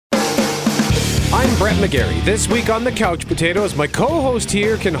I'm Brett McGarry. This week on The Couch Potatoes, my co-host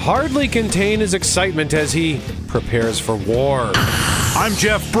here can hardly contain his excitement as he prepares for war. I'm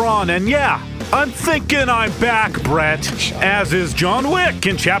Jeff Braun, and yeah, I'm thinking I'm back, Brett, as is John Wick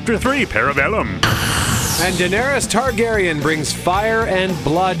in Chapter 3, Parabellum. And Daenerys Targaryen brings fire and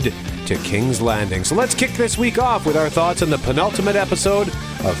blood to King's Landing. So let's kick this week off with our thoughts on the penultimate episode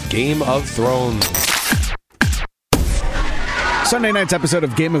of Game of Thrones. Sunday night's episode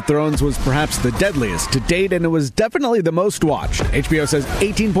of Game of Thrones was perhaps the deadliest to date, and it was definitely the most watched. HBO says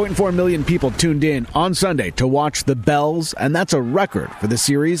 18.4 million people tuned in on Sunday to watch The Bells, and that's a record for the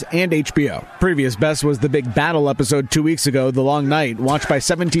series and HBO. Previous best was the big battle episode 2 weeks ago, The Long Night, watched by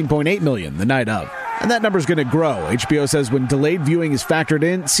 17.8 million the night of. And that number's going to grow. HBO says when delayed viewing is factored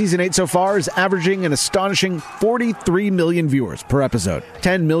in, Season 8 so far is averaging an astonishing 43 million viewers per episode,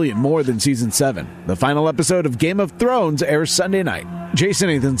 10 million more than Season 7. The final episode of Game of Thrones airs Sunday night. Jason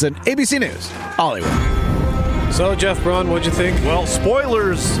Nathanson, ABC News, Hollywood. So, Jeff Braun, what'd you think? Well,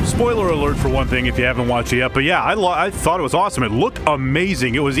 spoiler alert for one thing if you haven't watched it yet. But yeah, I thought it was awesome. It looked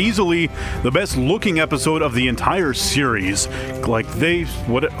amazing. It was easily the best looking episode of the entire series. I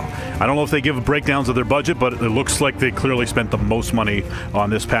don't know if they give breakdowns of their budget, but it looks like they clearly spent the most money on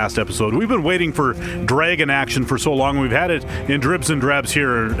this past episode. We've been waiting for dragon action for so long. We've had it in dribs and drabs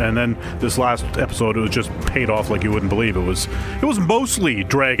here, and then this last episode, it was just paid off like you wouldn't believe. It was mostly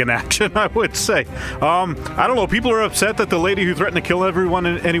dragon action, I would say. I don't know. People are upset that the lady who threatened to kill anyone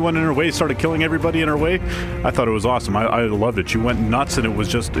in her way started killing everybody in her way. I thought it was awesome. I loved it. She went nuts, and it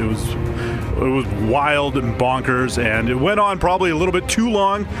was wild and bonkers, and it went on probably a little bit too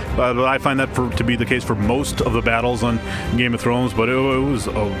long. But I find that to be the case for most of the battles on Game of Thrones. But it was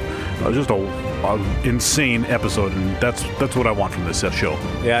just a insane episode, and that's what I want from this show.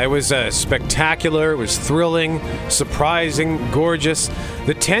 Yeah, it was spectacular. It was thrilling, surprising, gorgeous.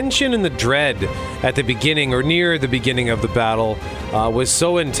 The tension and the dread at the beginning or near the beginning of the battle was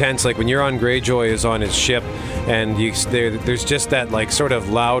so intense. Like when Euron Greyjoy is on his ship, and there's just that like sort of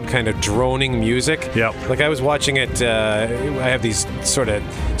loud kind of droning music. Yeah. Like I was watching it. I have these sort of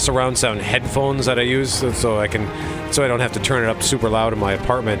surround sound headphones that I use so I don't have to turn it up super loud in my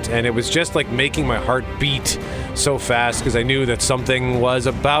apartment. And it was just like making my heart beat so fast because I knew that something was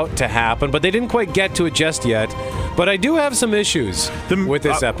about to happen, but they didn't quite get to it just yet. But I do have some issues with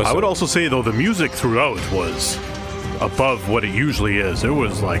this episode. I would also say, though, the music throughout was above what it usually is. It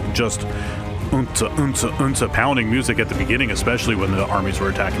was like just unta pounding music at the beginning, especially when the armies were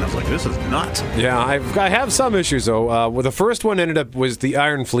attacking. I was like, this is nuts. Yeah, I have some issues, though. Well, the first one was the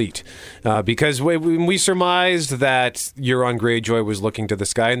Iron Fleet, because we surmised that Euron Greyjoy was looking to the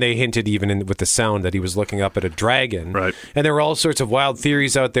sky, and they hinted even with the sound that he was looking up at a dragon. Right. And there were all sorts of wild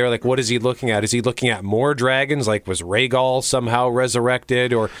theories out there, like what is he looking at? Is he looking at more dragons? Like was Rhaegal somehow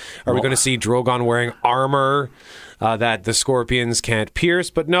resurrected? Or are we going to see Drogon wearing armor that the scorpions can't pierce?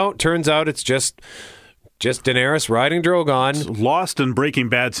 But no, it turns out it's just Daenerys riding Drogon. It's Lost in Breaking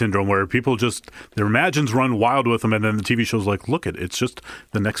Bad syndrome, where people their imagines run wild with them, and then the TV show's like, look, it's just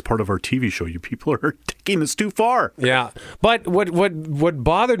the next part of our TV show. You people are taking this too far. Yeah, but what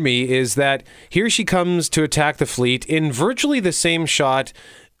bothered me is that here she comes to attack the fleet in virtually the same shot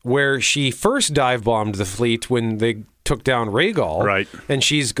where she first dive-bombed the fleet when they took down Rhaegal, right? And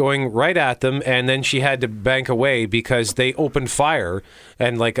she's going right at them, and then she had to bank away because they opened fire,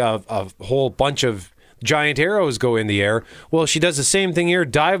 and like a whole bunch of giant arrows go in the air. Well, she does the same thing here,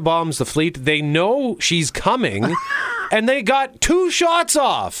 dive bombs the fleet. They know she's coming, and they got 2 shots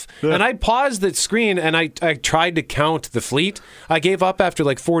off. Yeah. And I paused the screen, and I tried to count the fleet. I gave up after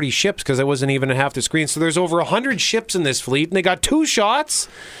like 40 ships because I wasn't even at half the screen. So there's over 100 ships in this fleet, and they got 2 shots.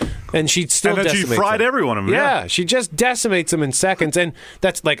 And she still decimates them. And then she fried every one of them. Yeah, she just decimates them in seconds. And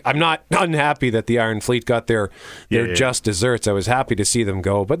that's like, I'm not unhappy that the Iron Fleet got their just desserts. I was happy to see them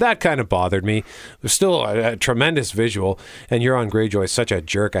go. But that kind of bothered me. It was still a tremendous visual. And Euron Greyjoy is such a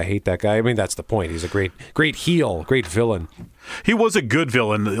jerk. I hate that guy. I mean, that's the point. He's a great heel, great villain. He was a good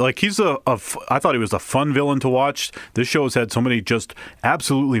villain. Like I thought he was a fun villain to watch. This show has had so many just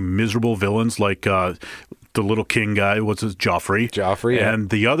absolutely miserable villains, like the little king guy, what's his, Joffrey. Joffrey, yeah. And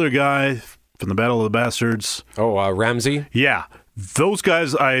the other guy from the Battle of the Bastards. Oh, Ramsay? Yeah. Those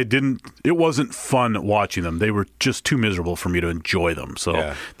guys, it wasn't fun watching them. They were just too miserable for me to enjoy them.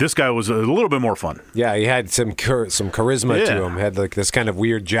 So This guy was a little bit more fun. Yeah, he had some charisma to him. Had like this kind of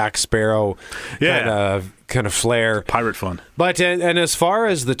weird Jack Sparrow kind of flair. Pirate fun. But and as far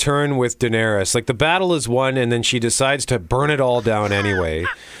as the turn with Daenerys, like the battle is won, and then she decides to burn it all down anyway.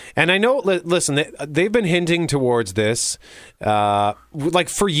 And I know, listen, they've been hinting towards this like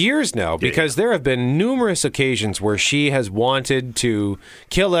for years now, because there have been numerous occasions where she has wanted to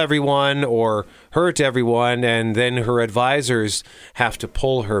kill everyone or hurt everyone, and then her advisors have to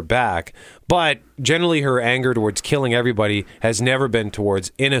pull her back. But generally her anger towards killing everybody has never been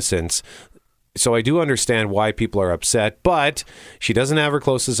towards innocence. So I do understand why people are upset, but she doesn't have her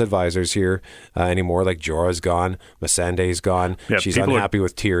closest advisors here anymore. Like Jorah's gone, Missandei's gone. Yeah, she's unhappy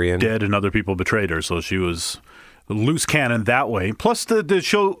with Tyrion. Dead, and other people betrayed her, so she was loose cannon that way. Plus, the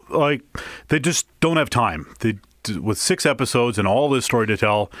show, like, they just don't have time. With 6 episodes and all this story to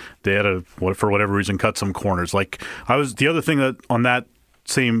tell, they had to, for whatever reason, cut some corners. Like, the other thing that on that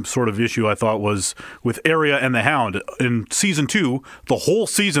same sort of issue I thought was with Arya and the Hound. In season 2, the whole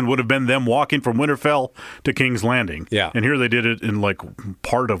season would have been them walking from Winterfell to King's Landing. Yeah. And here they did it in like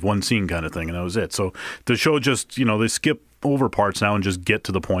part of one scene kind of thing, and that was it. So the show just, they skip over parts now and just get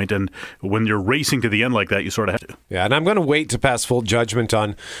to the point, and when you're racing to the end like that, you sort of have to. Yeah, and I'm going to wait to pass full judgment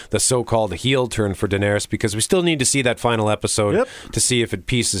on the so-called heel turn for Daenerys, because we still need to see that final episode to see if it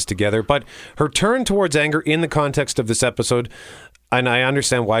pieces together. But her turn towards anger in the context of this episode, and I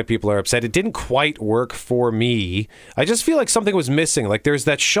understand why people are upset, it didn't quite work for me. I just feel like something was missing. Like, there's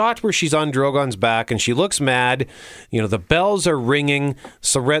that shot where she's on Drogon's back and she looks mad. The bells are ringing.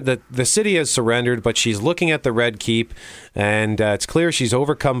 The city has surrendered, but she's looking at the Red Keep, and it's clear she's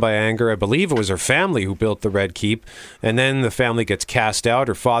overcome by anger. I believe it was her family who built the Red Keep, and then the family gets cast out.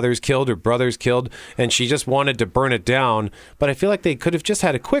 Her father's killed, her brother's killed, and she just wanted to burn it down. But I feel like they could have just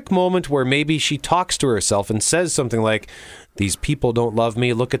had a quick moment where maybe she talks to herself and says something like, "These people don't love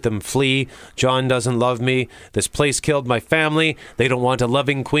me. Look at them flee. Jon doesn't love me. This place killed my family. They don't want a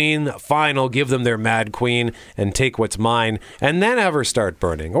loving queen. Fine, I'll give them their mad queen and take what's mine." And then have her start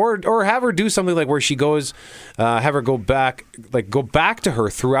burning, or have her do something like where she goes, have her go back to her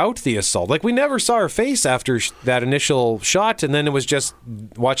throughout the assault. Like, we never saw her face after that initial shot, and then it was just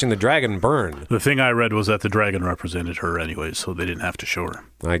watching the dragon burn. The thing I read was that the dragon represented her anyways, so they didn't have to show her.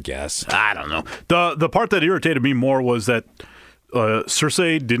 I guess. I don't know. The part that irritated me more was that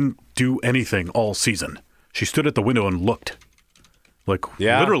Cersei didn't do anything all season. She stood at the window and looked. Like,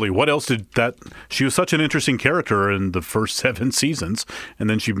 literally, what else did that... She was such an interesting character in the first 7 seasons, and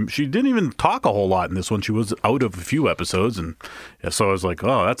then she didn't even talk a whole lot in this one. She was out of a few episodes, and so I was like,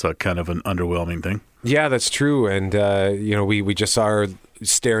 oh, that's a kind of an underwhelming thing. Yeah, that's true, and, we just saw her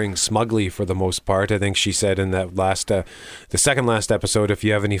staring smugly for the most part. I think she said in that the second last episode, "If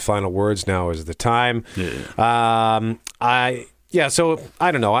you have any final words, now is the time." Yeah. So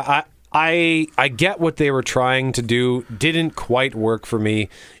I don't know. I get what they were trying to do. Didn't quite work for me.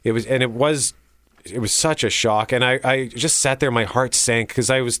 It was such a shock, and I just sat there. My heart sank because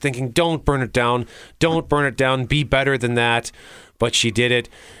I was thinking, "Don't burn it down. Don't burn it down. Be better than that." But she did it.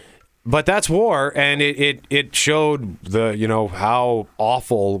 But that's war, and it showed how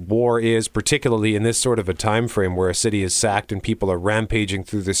awful war is, particularly in this sort of a time frame where a city is sacked and people are rampaging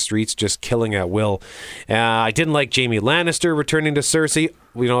through the streets, just killing at will. I didn't like Jaime Lannister returning to Cersei.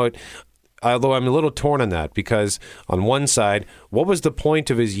 Although I'm a little torn on that, because on one side, what was the point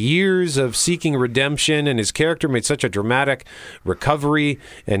of his years of seeking redemption, and his character made such a dramatic recovery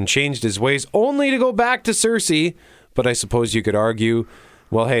and changed his ways, only to go back to Cersei? But I suppose you could argue,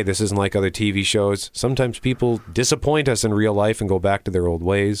 well, hey, this isn't like other TV shows. Sometimes people disappoint us in real life and go back to their old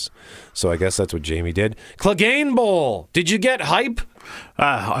ways. So I guess that's what Jaime did. Clegane Bowl. Did you get hype?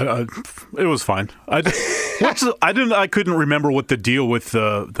 It was fine. I couldn't remember what the deal with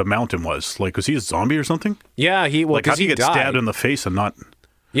the mountain was. Like, was he a zombie or something? Yeah, how did he get died? Stabbed in the face and not?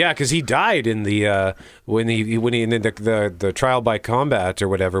 Yeah, because he died in the when he in the trial by combat or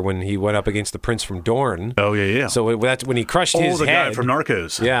whatever, when he went up against the Prince from Dorne. Oh yeah. So that's when he crushed his the head. Guy from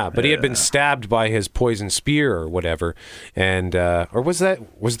Narcos. Yeah, but he had been stabbed by his poison spear or whatever, and or was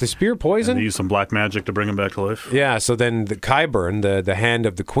the spear poison? And he used some black magic to bring him back to life. Yeah. So then the Qyburn, the hand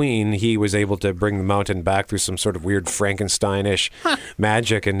of the queen, he was able to bring the mountain back through some sort of weird Frankenstein-ish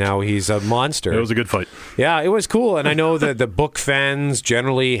magic, and now he's a monster. It was a good fight. Yeah, it was cool, and I know that the book fans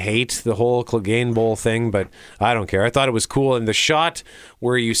generally hate the whole Clegane Bowl thing, but I don't care. I thought it was cool, and the shot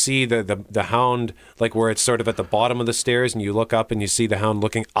where you see the hound, like where it's sort of at the bottom of the stairs, and you look up and you see the hound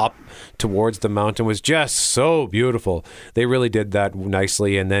looking up towards the mountain, was just so beautiful. They really did that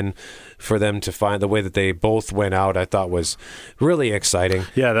nicely, and then for them to find the way that they both went out, I thought was really exciting.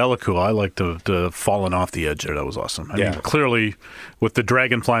 Yeah, that looked cool. I liked the falling off the edge there. That was awesome. I mean, clearly, with the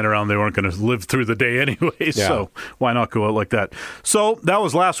dragon flying around, they weren't going to live through the day anyway, so why not go out like that? So that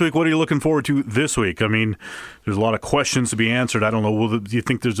was last week. What are you looking forward to this week? like? I mean, there's a lot of questions to be answered. I don't know. Do you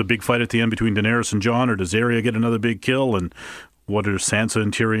think there's a big fight at the end between Daenerys and Jon, or does Arya get another big kill? And what are Sansa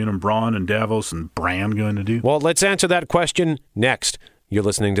and Tyrion and Bronn and Davos and Bran going to do? Well, let's answer that question next. You're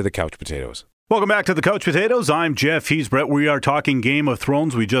listening to The Couch Potatoes. Welcome back to The Couch Potatoes. I'm Jeff. He's Brett. We are talking Game of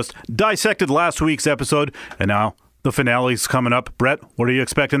Thrones. We just dissected last week's episode, and now the finale's coming up. Brett, what are you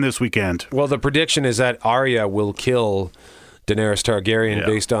expecting this weekend? Well, the prediction is that Arya will kill Daenerys Targaryen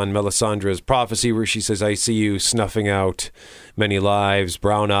based on Melisandre's prophecy, where she says, I see you snuffing out many lives,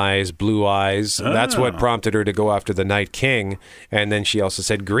 brown eyes, blue eyes. That's what prompted her to go after the Night King. And then she also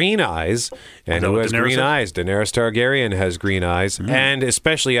said green eyes. And who has green eyes? Daenerys Targaryen has green eyes. And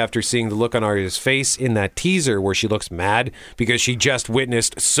especially after seeing the look on Arya's face in that teaser where she looks mad because she just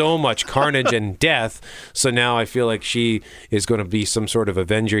witnessed so much carnage and death. So now I feel like she is going to be some sort of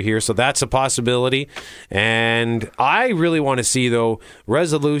avenger here. So that's a possibility. And I really want to see, though,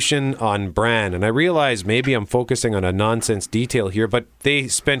 resolution on Bran. And I realize maybe I'm focusing on a nonsense detail here, but they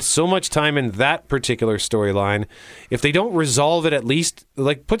spent so much time in that particular storyline. If they don't resolve it, at least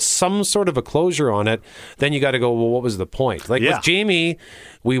like put some sort of a closure on it, then you got to go, well, what was the point? Like with Jaime,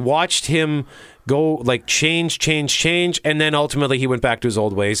 we watched him go like change, and then ultimately he went back to his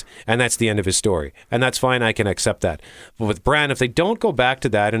old ways, and that's the end of his story. And that's fine, I can accept that. But with Bran, if they don't go back to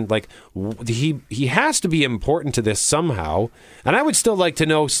that, and like he has to be important to this somehow, and I would still like to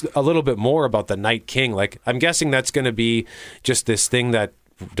know a little bit more about the Night King. Like, I'm guessing that's going to be just this thing that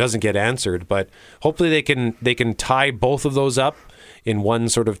doesn't get answered, but hopefully they can tie both of those up in one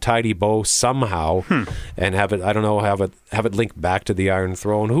sort of tidy bow somehow, and have it, I don't know, have it linked back to the Iron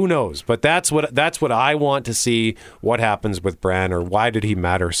Throne. Who knows? But that's what I want to see. What happens with Bran, or why did he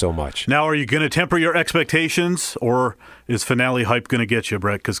matter so much? Now, are you going to temper your expectations, or is finale hype going to get you,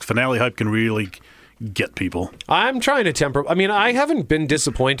 Brett? Because finale hype can really get people. I'm trying to temper. I mean, I haven't been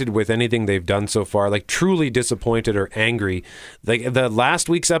disappointed with anything they've done so far, like truly disappointed or angry. Like the last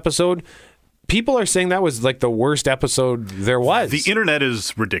week's episode, people are saying that was like the worst episode there was. The internet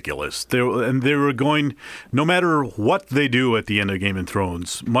is ridiculous. They were going, no matter what they do at the end of Game of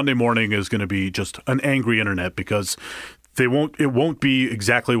Thrones, Monday morning is going to be just an angry internet because it won't be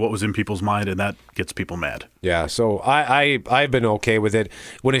exactly what was in people's mind, and that gets people mad. Yeah, so I've been okay with it.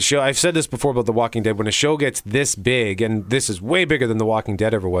 When a show, I've said this before about The Walking Dead, when a show gets this big, and this is way bigger than The Walking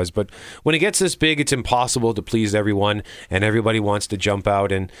Dead ever was, but when it gets this big, it's impossible to please everyone, and everybody wants to jump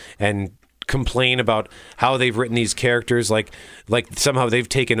out and complain about how they've written these characters, like somehow they've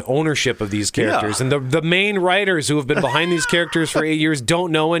taken ownership of these characters, and the main writers who have been behind these characters for 8 years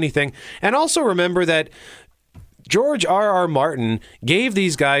don't know anything. And also remember that George R.R. Martin gave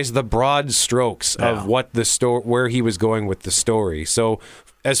these guys the broad strokes of what where he was going with the story. So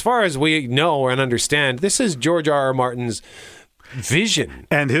as far as we know and understand, this is George R.R. Martin's vision.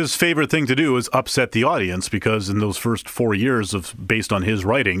 And his favorite thing to do is upset the audience, because in those first 4 years based on his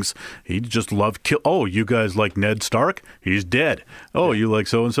writings, he just loved kill. Oh, you guys like Ned Stark? He's dead. Oh, you like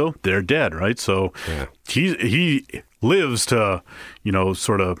so-and-so? They're dead, right? So he lives to,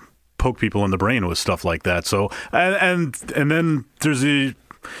 sort of poke people in the brain with stuff like that. So, and then there's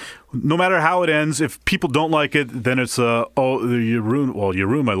no matter how it ends, if people don't like it, then it's you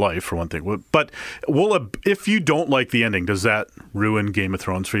ruin my life, for one thing. But if you don't like the ending, does that ruin Game of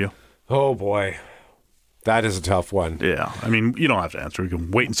Thrones for you? Oh boy, that is a tough one. Yeah, I mean, you don't have to answer. You can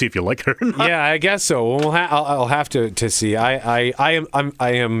wait and see if you like it or not. Yeah, I guess so. I'll have to see. I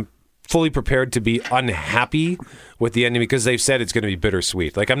am fully prepared to be unhappy with the ending, because they've said it's going to be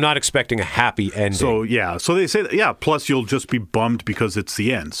bittersweet. Like, I'm not expecting a happy ending. So they say that, plus you'll just be bummed because it's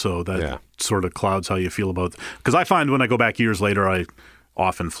the end. So that sort of clouds how you feel about it. Because I find when I go back years later, I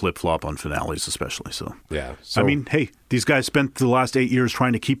often flip-flop on finales, especially. So I mean, hey, these guys spent the last 8 years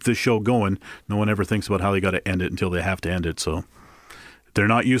trying to keep this show going. No one ever thinks about how they got to end it until they have to end it. So they're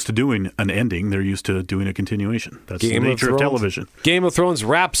not used to doing an ending. They're used to doing a continuation. That's the nature of television. Game of Thrones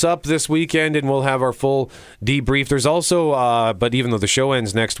wraps up this weekend, and we'll have our full debrief. There's also, but even though the show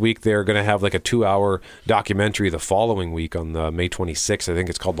ends next week, they're going to have like a 2-hour documentary the following week on May 26th. I think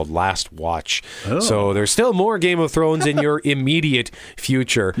it's called The Last Watch. Oh. So there's still more Game of Thrones in your immediate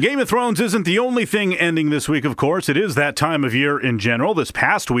future. Game of Thrones isn't the only thing ending this week, of course. It is that time of year in general. This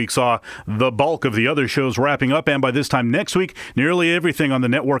past week saw the bulk of the other shows wrapping up, and by this time next week, nearly everything on the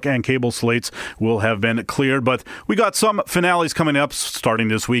network and cable slates will have been cleared. But we got some finales coming up starting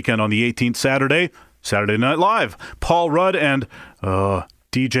this weekend on the 18th, Saturday Night Live. Paul Rudd and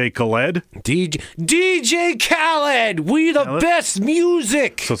DJ Khaled. DJ Khaled, we the best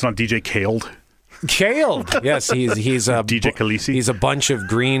music. So it's not DJ Kaled. Kaled. Yes, he's a DJ Khaleesi. He's a bunch of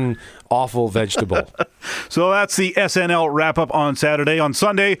green awful vegetable. So that's the SNL wrap-up on Saturday. On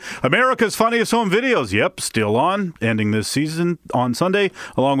Sunday, America's Funniest Home Videos. Yep, still on, ending this season on Sunday,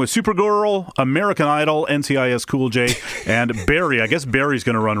 along with Supergirl, American Idol, NCIS Cool J, and Barry. I guess Barry's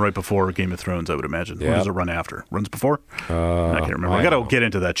going to run right before Game of Thrones, I would imagine. Yep. Or does it run after? Runs before? I can't remember. I got to get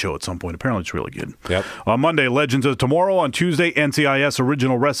into that show at some point. Apparently it's really good. Yep. On Monday, Legends of Tomorrow. On Tuesday, NCIS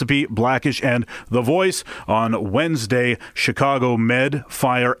Original Recipe, Blackish, and The Voice. On Wednesday, Chicago Med,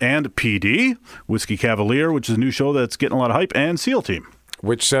 Fire, and PD. Whiskey Cavalier, which is a new show that's getting a lot of hype, and SEAL Team.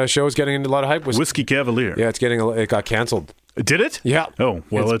 Which show is getting a lot of hype? Whiskey Cavalier. Yeah, it got canceled. Did it? Yeah. Oh,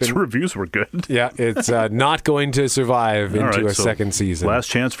 well, its reviews were good. Yeah, it's not going to survive into a second season. Last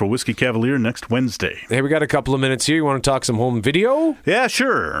chance for Whiskey Cavalier next Wednesday. Hey, we got a couple of minutes here. You want to talk some home video? Yeah,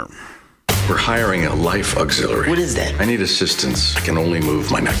 sure. We're hiring a life auxiliary. What is that? I need assistance. I can only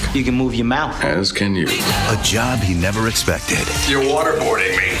move my neck. You can move your mouth. As can you. A job he never expected. You're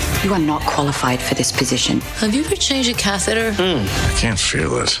waterboarding me. You are not qualified for this position. Have you ever changed a catheter? I can't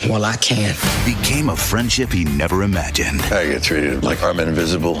feel it. Well, I can. Became a friendship he never imagined. I get treated like I'm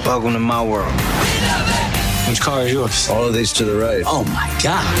invisible. Welcome to my world. Which car is yours? All of these to the right. Oh, my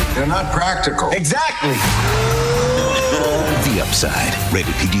God. They're not practical. Exactly. The Upside.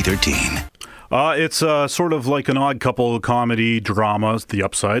 Rated PG-13. It's sort of like an odd couple comedy drama, The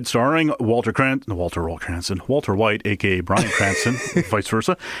Upside, starring Walter White, a.k.a. Bryan Cranston, vice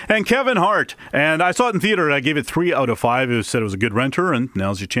versa, and Kevin Hart. And I saw it in theater, and I gave it 3 out of 5. It said it was a good renter, and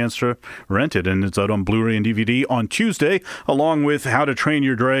now's your chance to rent it. And it's out on Blu-ray and DVD on Tuesday, along with How to Train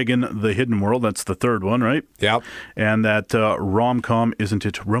Your Dragon, The Hidden World. That's the third one, right? Yep. And that rom-com, Isn't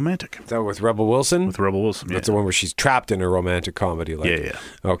It Romantic? Is that with Rebel Wilson? With Rebel Wilson, yeah. That's the one where she's trapped in a romantic comedy. Yeah.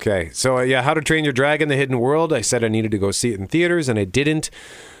 Okay. So, How to Train Your Dragon, The Hidden World. I said I needed to go see it in theaters, and I didn't.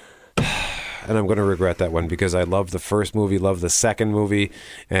 And I'm going to regret that one because I love the first movie, love the second movie,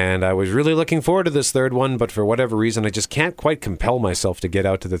 and I was really looking forward to this third one, but for whatever reason, I just can't quite compel myself to get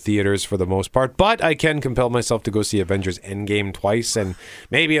out to the theaters for the most part. But I can compel myself to go see Avengers Endgame twice and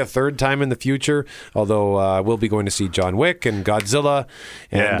maybe a third time in the future, although I will be going to see John Wick and Godzilla.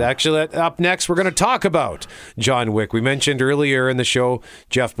 And actually, up next, we're going to talk about John Wick. We mentioned earlier in the show,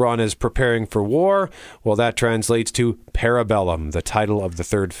 Jeff Braun is preparing for war. Well, that translates to Parabellum, the title of the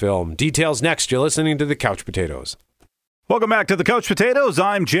third film. Details next. You're listening to The Couch Potatoes. Welcome back to The Couch Potatoes.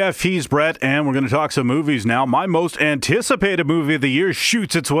 I'm Jeff, he's Brett, and we're going to talk some movies now. My most anticipated movie of the year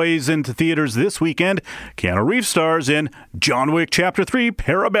shoots its ways into theaters this weekend. Keanu Reeves stars in John Wick Chapter 3,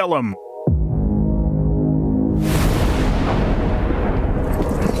 Parabellum.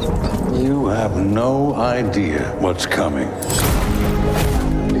 You have no idea what's coming.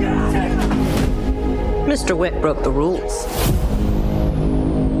 Mr. Wick broke the rules.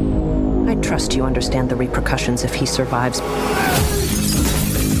 I trust you understand the repercussions if he survives.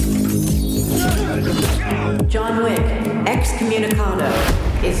 John Wick,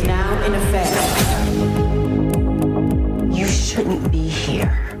 excommunicado, is now in effect. You shouldn't be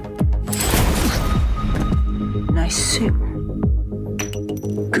here. Nice suit.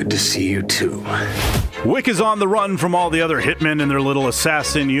 Good to see you, too. Wick is on the run from all the other hitmen in their little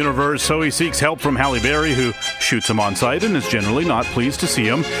assassin universe, so he seeks help from Halle Berry, who shoots him on sight and is generally not pleased to see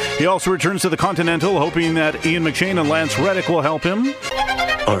him. He also returns to the Continental, hoping that Ian McShane and Lance Reddick will help him.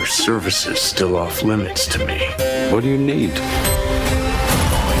 Our service is still off limits to me. What do you need?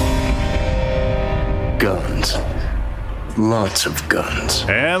 Guns. Lots of guns.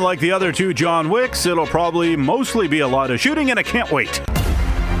 And like the other two John Wicks, it'll probably mostly be a lot of shooting, and I can't wait.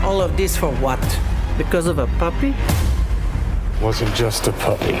 All of this for what? Because of a puppy? Wasn't just a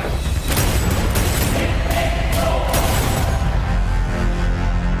puppy.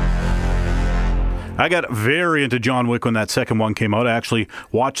 I got very into John Wick when that second one came out. I actually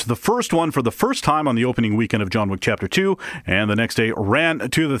watched the first one for the first time on the opening weekend of John Wick Chapter 2, and the next day ran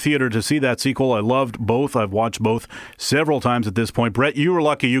to the theater to see that sequel. I loved both. I've watched both several times at this point. Brett, you were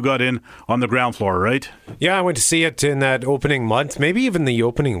lucky you got in on the ground floor, right? Yeah, I went to see it in that opening month, maybe even the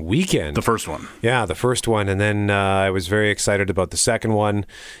opening weekend. The first one. Yeah, the first one, and then I was very excited about the second one.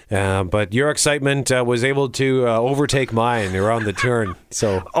 But your excitement was able to overtake mine around the turn.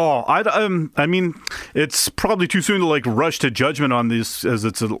 So, I mean, it's probably too soon to like rush to judgment on this, as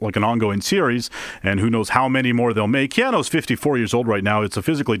it's like an ongoing series, and who knows how many more they'll make. Keanu's 54 years old right now. It's a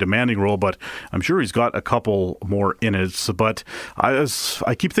physically demanding role, but I'm sure he's got a couple more in it. But I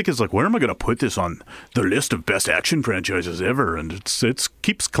keep thinking, it's like, where am I going to put this on the list of best action franchises ever? And it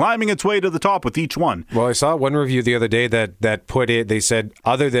keeps climbing its way to the top with each one. Well, I saw one review the other day that put it. They said,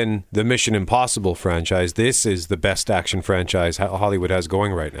 other than the Mission Impossible franchise, this is the best action franchise Hollywood has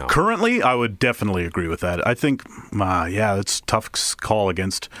going right now. Currently, I would definitely agree with that. I think, it's a tough call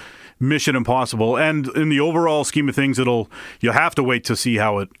against Mission Impossible. And in the overall scheme of things, you'll have to wait to see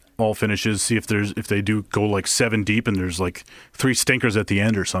how it all finishes, see if they do go like 7 deep and there's like 3 stinkers at the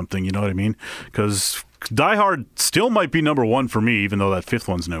end or something, you know what I mean? Because Die Hard still might be number 1 for me, even though that 5th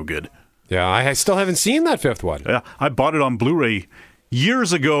one's no good. Yeah, I still haven't seen that 5th one. Yeah, I bought it on Blu-ray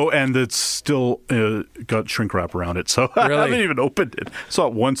years ago, and it's still got shrink wrap around it, so really? I haven't even opened it. Saw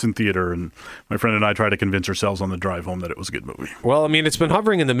it once in theater, and my friend and I tried to convince ourselves on the drive home that it was a good movie. Well, I mean, it's been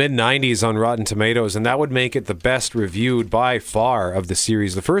hovering in the mid-90s on Rotten Tomatoes, and that would make it the best reviewed by far of the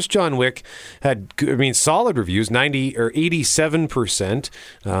series. The first John Wick had, solid reviews, 90 or 87%.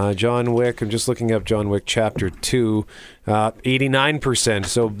 John Wick, I'm just looking up John Wick Chapter 2, 89%.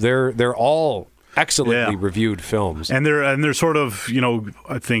 So they're all excellently reviewed films, and they're sort of,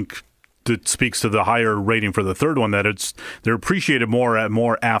 I think that speaks to the higher rating for the 3rd one, that they're appreciated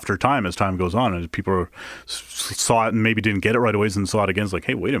more after time, as time goes on, and people saw it and maybe didn't get it right away and saw it again. It's like,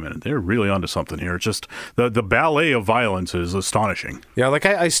 hey, wait a minute, they're really onto something here. It's just the ballet of violence is astonishing. Yeah, like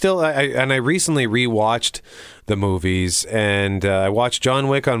I recently rewatched the movies, and I watched John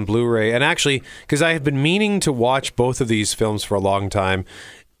Wick on Blu-ray, and actually, because I have been meaning to watch both of these films for a long time,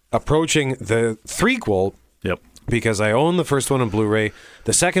 approaching the threequel. Yep. Because I own the first one on Blu-ray.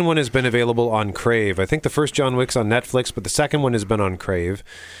 The second one has been available on Crave. I think the first John Wick's on Netflix, but the second one has been on Crave.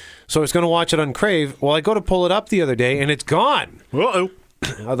 So I was going to watch it on Crave. Well, I go to pull it up the other day, and it's gone. Uh-oh.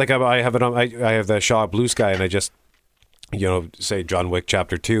 I have it on. I have the Shaw Blue Sky, and I just, say John Wick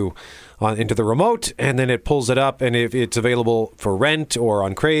Chapter 2 into the remote, and then it pulls it up, and if it's available for rent or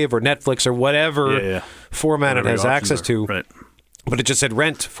on Crave or Netflix or whatever format it has access to. Right. But it just said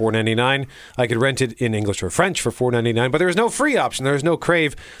rent $4.99. I could rent it in English or French for $4.99, but there was no free option. There was no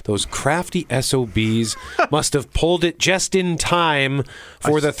Crave. Those crafty SOBs must have pulled it just in time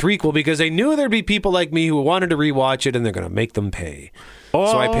for the threequel, because they knew there'd be people like me who wanted to rewatch it, and they're going to make them pay.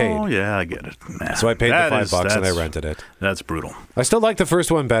 So I paid. Oh, yeah, I get it. Nah, so I paid the $5 and I rented it. That's brutal. I still like the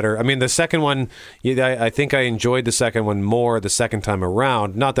first one better. I mean, the second one, I think I enjoyed the second one more the second time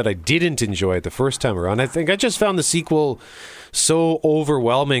around. Not that I didn't enjoy it the first time around. I think I just found the sequel so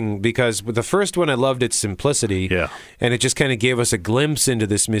overwhelming, because with the first one I loved its simplicity, and it just kind of gave us a glimpse into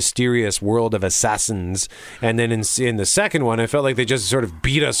this mysterious world of assassins, and then in the second one I felt like they just sort of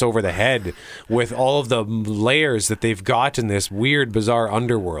beat us over the head with all of the layers that they've got in this weird, bizarre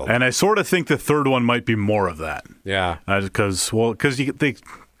underworld. And I sort of think the third one might be more of that. Yeah. Because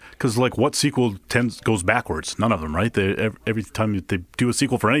like what sequel goes backwards? None of them, right? Every time they do a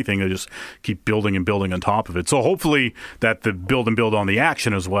sequel for anything, they just keep building and building on top of it. So hopefully that the build and build on the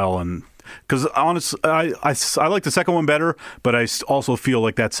action as well. And because honestly, I like the second one better, but I also feel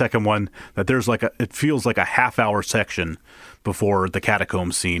like that second one, that there's it feels like a half-hour section before the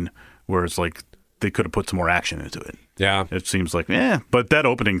catacomb scene, where it's like they could have put some more action into it. Yeah. It seems like, but that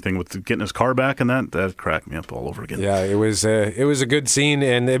opening thing with getting his car back and that cracked me up all over again. Yeah, it was a good scene.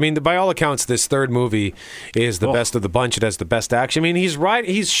 And I mean, by all accounts, this third movie is the best of the bunch. It has the best action. I mean,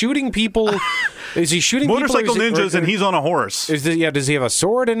 he's shooting people. Is he shooting motorcycle people? ninjas, and he's on a horse. Does he have a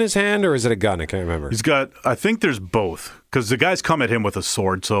sword in his hand, or is it a gun? I can't remember. He's got, I think there's both, because the guys come at him with a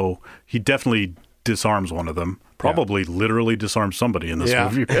sword, so he definitely disarms one of them. Probably literally disarms somebody in this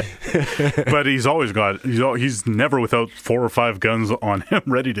movie. But he's never without 4 or 5 guns on him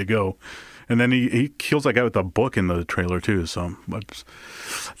ready to go. And then he kills that guy with a book in the trailer too. So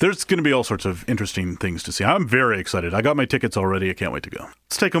there's going to be all sorts of interesting things to see. I'm very excited. I got my tickets already. I can't wait to go.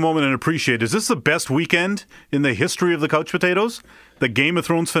 Let's take a moment and appreciate, is this the best weekend in the history of the Couch Potatoes? The Game of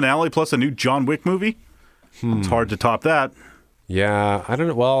Thrones finale plus a new John Wick movie? It's hard to top that. Yeah, I don't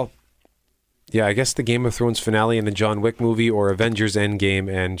know. Well, yeah, I guess the Game of Thrones finale and the John Wick movie, or Avengers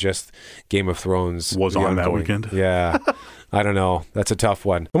Endgame and just Game of Thrones was on that weekend. Yeah. I don't know. That's a tough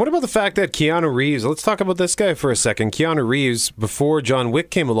one. And what about the fact that Keanu Reeves, let's talk about this guy for a second. Keanu Reeves, before John Wick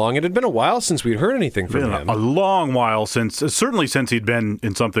came along, it had been a while since we'd heard anything from him. A long while certainly since he'd been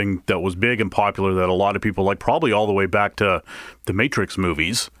in something that was big and popular that a lot of people like, probably all the way back to the Matrix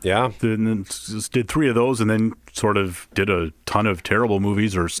movies. Yeah. Then did 3 of those, and then sort of did a ton of terrible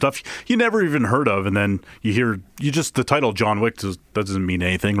movies or stuff you never even heard of, and then the title John Wick doesn't mean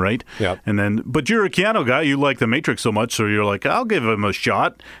anything, right? Yeah. And then, but you're a Keanu guy, you like the Matrix so much, so you're like, I'll give him a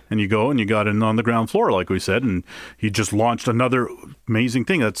shot, and you go and you got in on the ground floor, like we said, and he just launched another amazing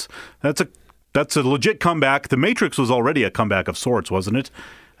thing. That's a legit comeback. The Matrix was already a comeback of sorts, wasn't it?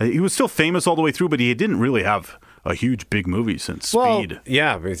 He was still famous all the way through, but he didn't really have a huge big movie since Speed.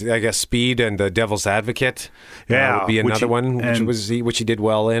 Yeah, I guess Speed and The Devil's Advocate would be another one, which he did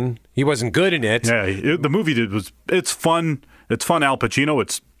well in. He wasn't good in it. Yeah, the movie it's fun. It's fun Al Pacino.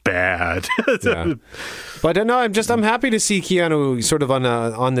 It's bad. Yeah. But no, I'm happy to see Keanu sort of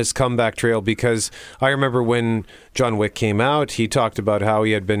on this comeback trail, because I remember when John Wick came out, he talked about how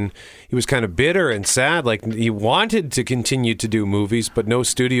he was kind of bitter and sad, like he wanted to continue to do movies, but no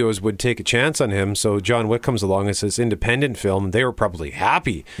studios would take a chance on him. So John Wick comes along as this independent film, and they were probably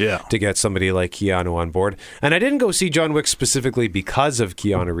happy to get somebody like Keanu on board. And I didn't go see John Wick specifically because of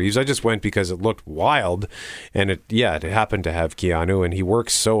Keanu Reeves. I just went because it looked wild, and it happened to have Keanu, and he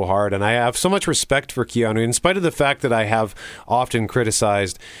works so hard, and I have so much respect for Keanu, in spite of the fact that I have often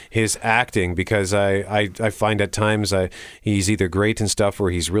criticized his acting, because I find at times he's either great in stuff or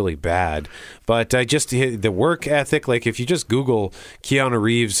he's really bad. But the work ethic, like if you just Google Keanu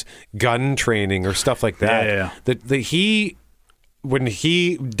Reeves gun training or stuff like that, when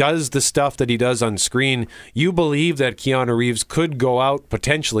he does the stuff that he does on screen, you believe that Keanu Reeves could go out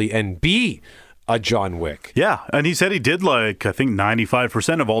potentially and be a John Wick. Yeah, and he said he did I think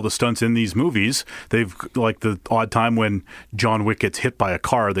 95% of all the stunts in these movies. They've the odd time when John Wick gets hit by a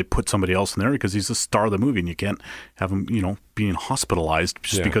car, they put somebody else in there because he's the star of the movie, and you can't have him, being hospitalized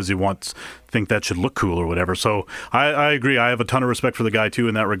just because he think that should look cool or whatever. So I agree. I have a ton of respect for the guy too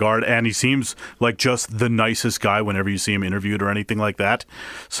in that regard, and he seems like just the nicest guy whenever you see him interviewed or anything like that.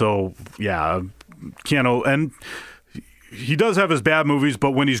 So yeah, Keanu, and he does have his bad movies,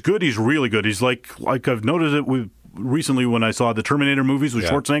 but when he's good, he's really good. He's like I've noticed it recently when I saw the Terminator movies with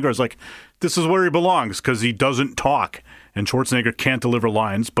Schwarzenegger. I was like, this is where he belongs, because he doesn't talk, and Schwarzenegger can't deliver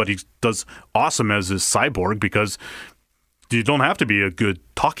lines, but he does awesome as his cyborg, because you don't have to be a good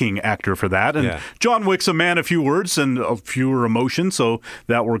talking actor for that. And John Wick's a man of few words and of fewer emotions, so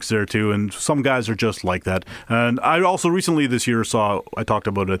that works there too. And some guys are just like that. And I also recently this year saw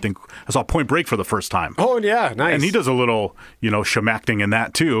Point Break for the first time. Oh, yeah, nice. And he does a little, schmacting in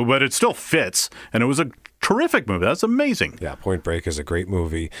that too, but it still fits. And it was a terrific movie. That's amazing. Yeah, Point Break is a great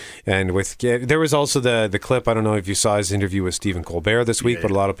movie. And there was also the clip, I don't know if you saw his interview with Stephen Colbert this week, but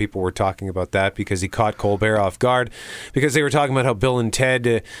a lot of people were talking about that because he caught Colbert off guard, because they were talking about how Bill and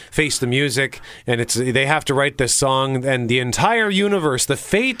Ted face the music, and they have to write this song, and the entire universe, the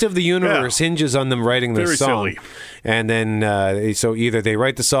fate of the universe hinges on them writing this song. Silly. And then so either they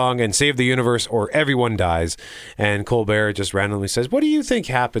write the song and save the universe, or everyone dies. And Colbert just randomly says, "What do you think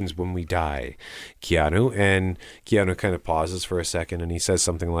happens when we die, Keanu?" And Keanu kind of pauses for a second, and he says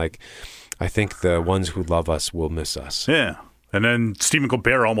something like, "I think the ones who love us will miss us." Yeah. And then Stephen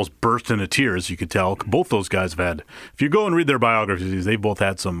Colbert almost burst into tears, you could tell. Both those guys have had, if you go and read their biographies, they both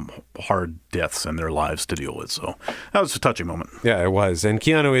had some hard deaths in their lives to deal with. So that was a touching moment. Yeah, it was. And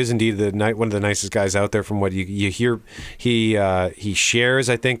Keanu is indeed one of the nicest guys out there from what you hear. He shares,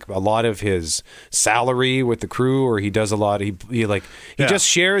 I think, a lot of his salary with the crew, or he does a lot. He just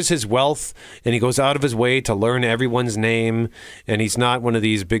shares his wealth, and he goes out of his way to learn everyone's name. And he's not one of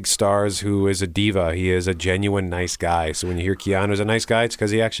these big stars who is a diva. He is a genuine nice guy. So when you hear Keanu's a nice guy, it's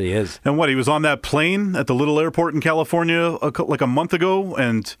because he actually is. And he was on that plane at the little airport in California like a month ago,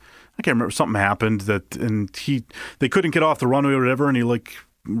 and I can't remember, something happened they couldn't get off the runway or whatever, and he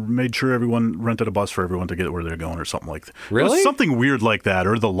made sure everyone rented a bus for everyone to get where they're going or something like that. Really? It was something weird like that,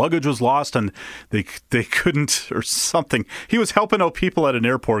 or the luggage was lost and they couldn't, or something. He was helping out people at an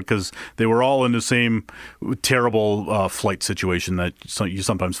airport because they were all in the same terrible flight situation that you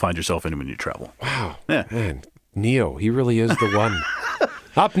sometimes find yourself in when you travel. Wow. Yeah. Man, Neo, he really is the one.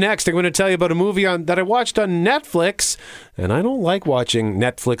 Up next, I'm going to tell you about a movie that I watched on Netflix, and I don't like watching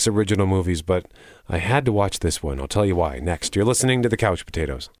Netflix original movies, but I had to watch this one. I'll tell you why. Next, you're listening to The Couch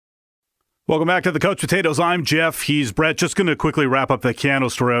Potatoes. Welcome back to the Couch Potatoes. I'm Jeff. He's Brett. Just going to quickly wrap up the Keanu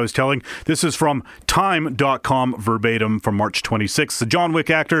story I was telling. This is from Time.com verbatim from March 26th. The John Wick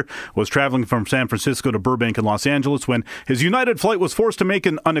actor was traveling from San Francisco to Burbank in Los Angeles when his United flight was forced to make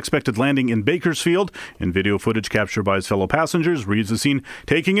an unexpected landing in Bakersfield. In video footage captured by his fellow passengers, Reeves is seen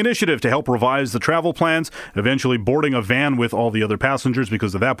taking initiative to help revise the travel plans, eventually boarding a van with all the other passengers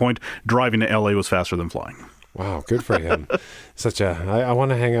because at that point, driving to LA was faster than flying. Wow, good for him. I want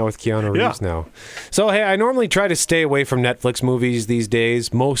to hang out with Keanu Reeves now. So, hey, I normally try to stay away from Netflix movies these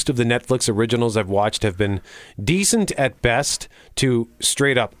days. Most of the Netflix originals I've watched have been decent at best to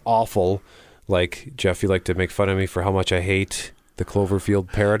straight up awful. Like, Jeff, you like to make fun of me for how much I hate The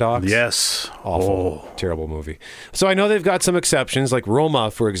Cloverfield Paradox. Yes. Awful. Terrible movie. So I know they've got some exceptions, like Roma,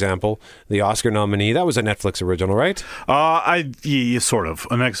 for example, the Oscar nominee. That was a Netflix original, right? Sort of.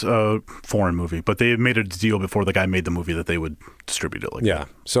 An foreign movie. But they made a deal before the guy made the movie that they would distribute it like that.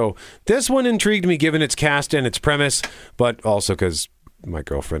 So this one intrigued me given its cast and its premise, but also because my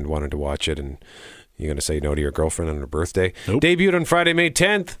girlfriend wanted to watch it, and you're going to say no to your girlfriend on her birthday. Nope. Debuted on Friday, May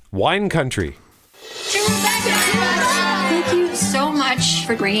 10th, Wine Country. Thank you so much for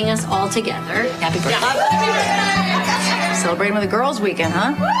for bringing us all together. Happy birthday. Celebrating with the girls' weekend,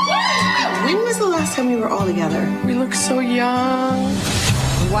 huh? When was the last time we were all together? We look so young.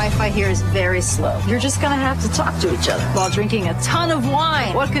 The Wi-Fi here is very slow. You're just gonna have to talk to each other while drinking a ton of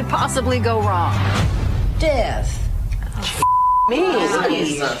wine. What could possibly go wrong? Death. Me.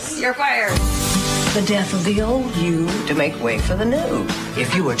 Jesus. You're fired. The death of the old you to make way for the new.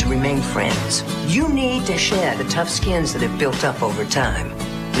 If you are to remain friends, you need to shed the tough skins that have built up over time.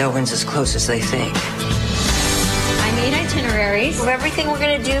 No one's as close as they think. I made itineraries of everything we're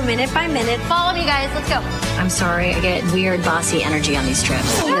going to do minute by minute. Follow me, guys. Let's go. I'm sorry. I get weird bossy energy on these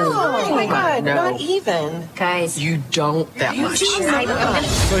trips. Oh my God. No. Not even. Guys. You don't that much.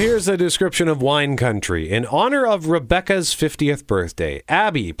 So here's a description of Wine Country. In honor of Rebecca's 50th birthday,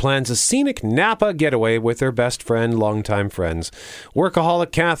 Abby plans a scenic Napa getaway with her best friend, longtime friends.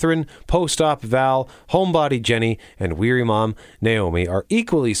 Workaholic Catherine, post-op Val, homebody Jenny, and weary mom Naomi are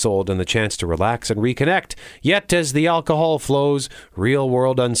equally sold on the chance to relax and reconnect. Yet as the alcohol flows,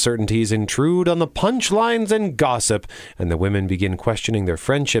 real-world uncertainties intrude on the punchlines and gossip, and the women begin questioning their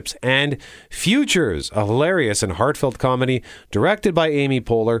friendships and futures. A hilarious and heartfelt comedy directed by Amy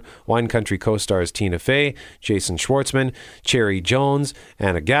Poehler. Wine Country co-stars Tina Fey, Jason Schwartzman, Cherry Jones,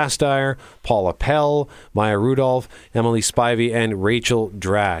 Anna Gasteyer, Paula Pell, Maya Rudolph, Emily Spivey, and Rachel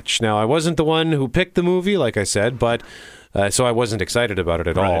Dratch. Now, I wasn't the one who picked the movie, like I said, but so I wasn't excited about it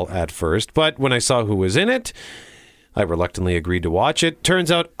at all at first. But when I saw who was in it, I reluctantly agreed to watch it. Turns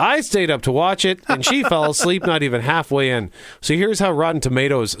out I stayed up to watch it, and she fell asleep not even halfway in. So here's how Rotten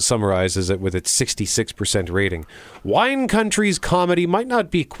Tomatoes summarizes it with its 66% rating. Wine Country's comedy might not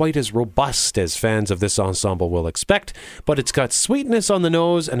be quite as robust as fans of this ensemble will expect, but it's got sweetness on the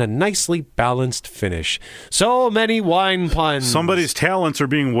nose and a nicely balanced finish. So many wine puns. Somebody's talents are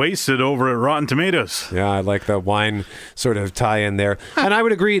being wasted over at Rotten Tomatoes. Yeah, I like the wine sort of tie-in there. And I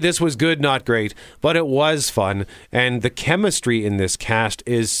would agree this was good, not great, but it was fun. And the chemistry in this cast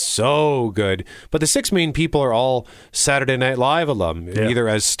is so good. But the six main people are all Saturday Night Live alum, either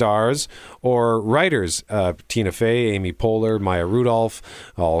as stars or writers. Tina Fey, Amy Poehler, Maya Rudolph,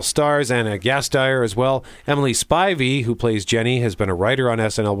 all stars. Anna Gasteyer as well. Emily Spivey, who plays Jenny, has been a writer on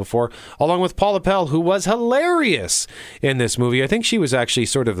SNL before, along with Paula Pell, who was hilarious in this movie. I think she was actually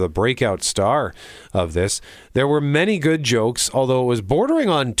sort of the breakout star of this. There were many good jokes, although it was bordering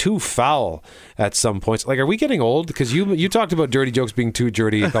on too foul at some points. Like, are we getting old? Because you talked about dirty jokes being too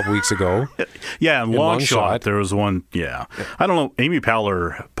dirty a couple weeks ago. Yeah, in Long Shot, there was one. Yeah. I don't know. Amy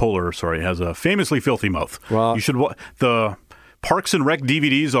Poehler, has a famously filthy mouth. Well, you should. The Parks and Rec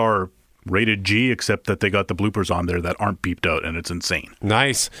DVDs are rated G, except that they got the bloopers on there that aren't beeped out, and it's insane.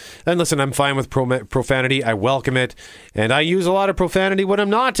 Nice. And listen, I'm fine with profanity. I welcome it. And I use a lot of profanity when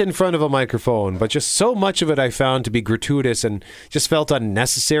I'm not in front of a microphone, but just so much of it I found to be gratuitous and just felt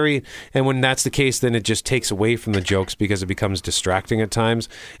unnecessary. And when that's the case, then it just takes away from the jokes because it becomes distracting at times.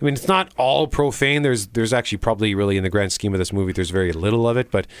 I mean, it's not all profane. There's actually probably really, in the grand scheme of this movie, there's very little of it,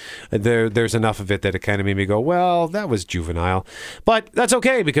 but there's enough of it that it kind of made me go, well, that was juvenile. But that's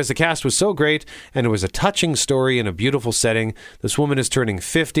okay, because the cast was so great, and it was a touching story in a beautiful setting. This woman is turning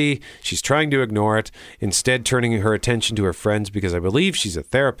 50. She's trying to ignore it, instead turning her attention to her friends, because I believe she's a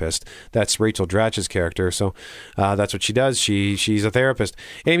therapist. That's Rachel Dratch's character, so that's what she does. She's a therapist.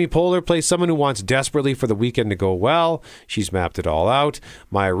 Amy Poehler plays someone who wants desperately for the weekend to go well. She's mapped it all out.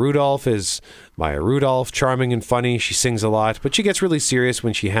 Maya Rudolph is Maya Rudolph, charming and funny. She sings a lot, but she gets really serious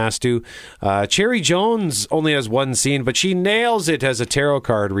when she has to. Cherry Jones only has one scene, but she nails it as a tarot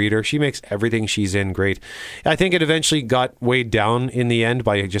card reader. She makes everything she's in great. I think it eventually got weighed down in the end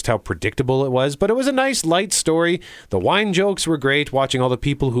by just how predictable it was, but it was a nice, light story. The wine jokes were great, watching all the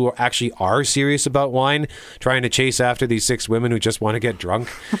people who actually are serious about wine trying to chase after these six women who just want to get drunk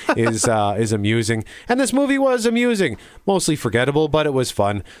is amusing. And this movie was amusing. Mostly forgettable, but it was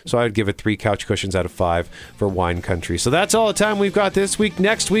fun. So I would give it 3 couch cushions out of 5 for Wine Country. So that's all the time we've got this week.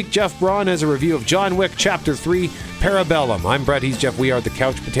 Next week, Jeff Braun has a review of John Wick Chapter 3, Parabellum. I'm Brett, he's Jeff. We are the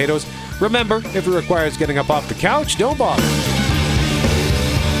Couch Potatoes. Remember, if it requires getting up off the couch, don't bother.